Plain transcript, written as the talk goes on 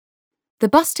The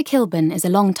bus to Kilburn is a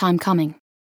long time coming,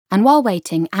 and while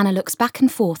waiting, Anna looks back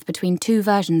and forth between two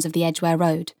versions of the Edgware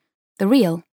Road, the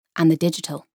real and the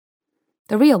digital.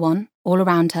 The real one, all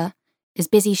around her, is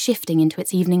busy shifting into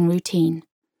its evening routine.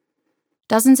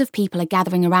 Dozens of people are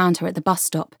gathering around her at the bus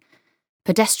stop.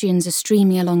 Pedestrians are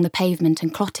streaming along the pavement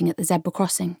and clotting at the zebra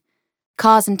crossing.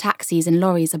 Cars and taxis and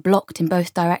lorries are blocked in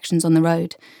both directions on the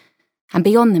road, and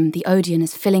beyond them the Odeon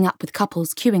is filling up with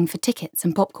couples queuing for tickets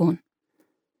and popcorn.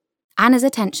 Anna's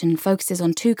attention focuses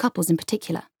on two couples in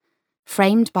particular,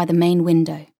 framed by the main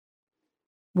window.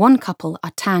 One couple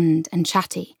are tanned and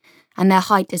chatty, and their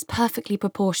height is perfectly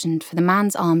proportioned for the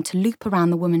man's arm to loop around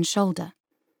the woman's shoulder.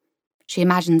 She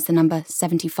imagines the number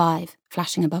 75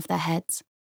 flashing above their heads.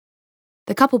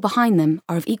 The couple behind them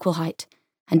are of equal height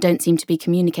and don't seem to be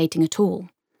communicating at all.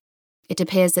 It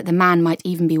appears that the man might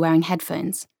even be wearing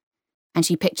headphones, and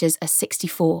she pictures a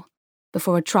 64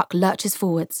 before a truck lurches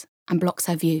forwards and blocks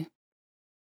her view.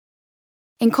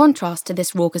 In contrast to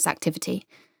this raucous activity,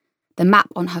 the map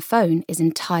on her phone is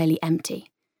entirely empty,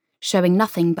 showing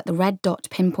nothing but the red dot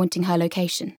pinpointing her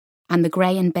location and the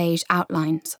grey and beige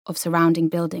outlines of surrounding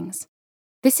buildings.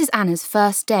 This is Anna's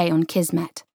first day on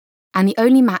Kismet, and the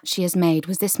only match she has made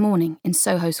was this morning in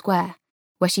Soho Square,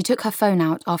 where she took her phone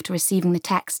out after receiving the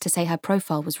text to say her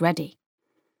profile was ready.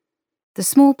 The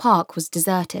small park was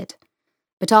deserted,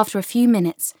 but after a few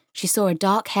minutes she saw a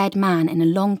dark-haired man in a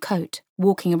long coat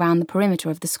walking around the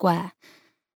perimeter of the square,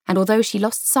 and although she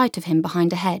lost sight of him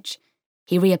behind a hedge,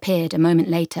 he reappeared a moment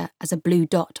later as a blue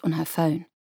dot on her phone.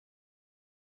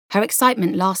 Her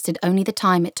excitement lasted only the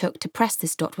time it took to press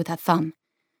this dot with her thumb,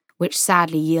 which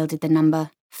sadly yielded the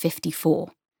number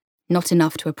 54, not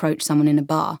enough to approach someone in a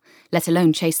bar, let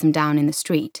alone chase them down in the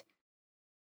street.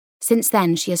 Since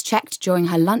then, she has checked during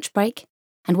her lunch break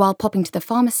and while popping to the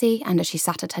pharmacy and as she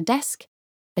sat at her desk,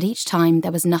 but each time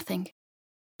there was nothing,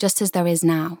 just as there is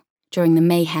now, during the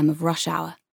mayhem of rush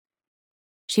hour.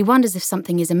 She wonders if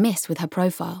something is amiss with her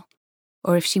profile,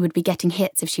 or if she would be getting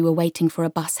hits if she were waiting for a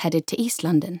bus headed to East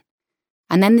London.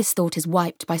 And then this thought is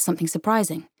wiped by something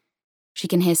surprising. She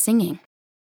can hear singing.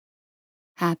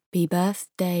 Happy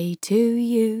birthday to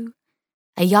you.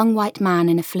 A young white man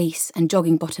in a fleece and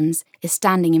jogging bottoms is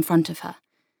standing in front of her,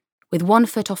 with one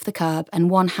foot off the curb and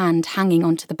one hand hanging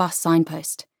onto the bus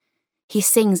signpost. He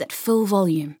sings at full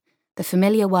volume, the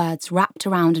familiar words wrapped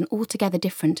around an altogether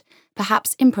different,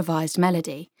 perhaps improvised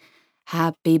melody.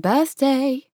 Happy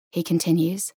birthday, he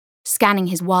continues, scanning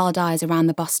his wild eyes around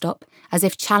the bus stop as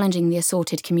if challenging the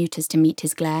assorted commuters to meet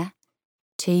his glare.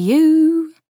 To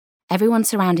you. Everyone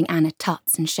surrounding Anna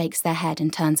tuts and shakes their head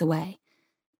and turns away.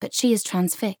 But she is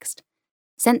transfixed,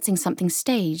 sensing something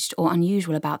staged or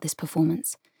unusual about this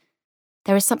performance.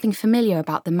 There is something familiar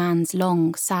about the man's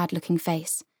long, sad-looking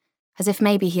face, as if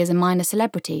maybe he is a minor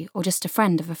celebrity or just a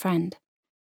friend of a friend.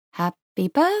 Happy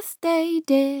birthday,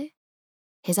 dear.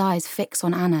 His eyes fix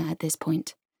on Anna at this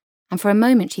point, and for a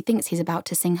moment she thinks he's about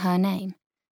to sing her name.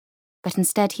 But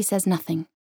instead he says nothing,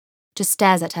 just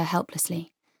stares at her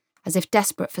helplessly, as if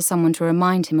desperate for someone to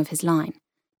remind him of his line,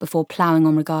 before ploughing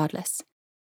on regardless.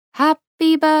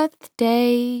 Happy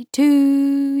birthday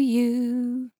to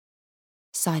you.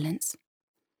 Silence.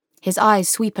 His eyes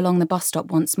sweep along the bus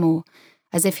stop once more,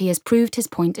 as if he has proved his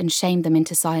point and shamed them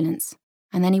into silence,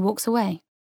 and then he walks away.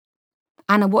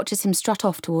 Anna watches him strut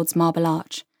off towards Marble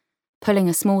Arch, pulling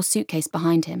a small suitcase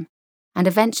behind him, and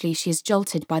eventually she is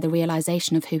jolted by the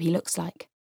realisation of who he looks like.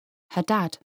 Her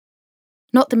dad.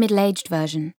 Not the middle-aged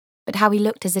version, but how he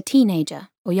looked as a teenager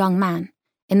or young man,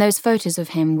 in those photos of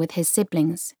him with his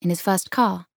siblings in his first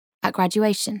car, at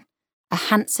graduation, a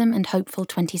handsome and hopeful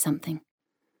 20-something.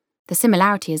 The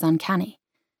similarity is uncanny,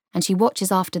 and she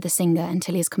watches after the singer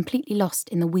until he is completely lost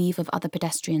in the weave of other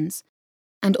pedestrians,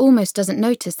 and almost doesn't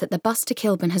notice that the bus to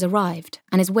Kilburn has arrived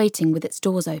and is waiting with its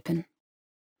doors open.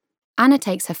 Anna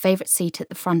takes her favourite seat at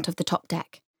the front of the top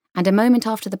deck, and a moment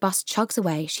after the bus chugs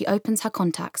away, she opens her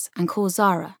contacts and calls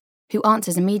Zara, who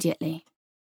answers immediately.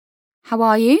 How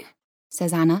are you?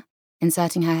 Says Anna,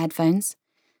 inserting her headphones.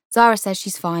 Zara says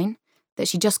she's fine, that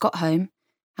she just got home,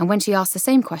 and when she asks the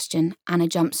same question, Anna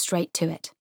jumps straight to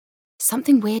it.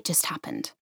 Something weird just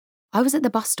happened. I was at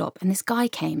the bus stop and this guy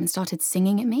came and started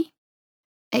singing at me.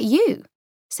 At you?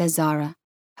 Says Zara,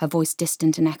 her voice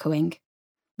distant and echoing.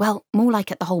 Well, more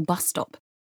like at the whole bus stop,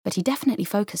 but he definitely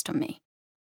focused on me.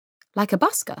 Like a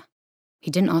busker? He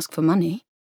didn't ask for money.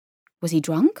 Was he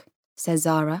drunk? Says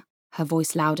Zara, her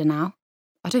voice louder now.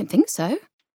 I don't think so.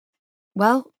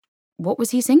 Well, what was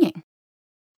he singing?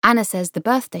 Anna says the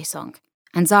birthday song,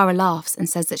 and Zara laughs and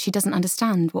says that she doesn't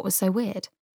understand what was so weird.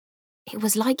 It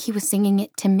was like he was singing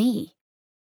it to me.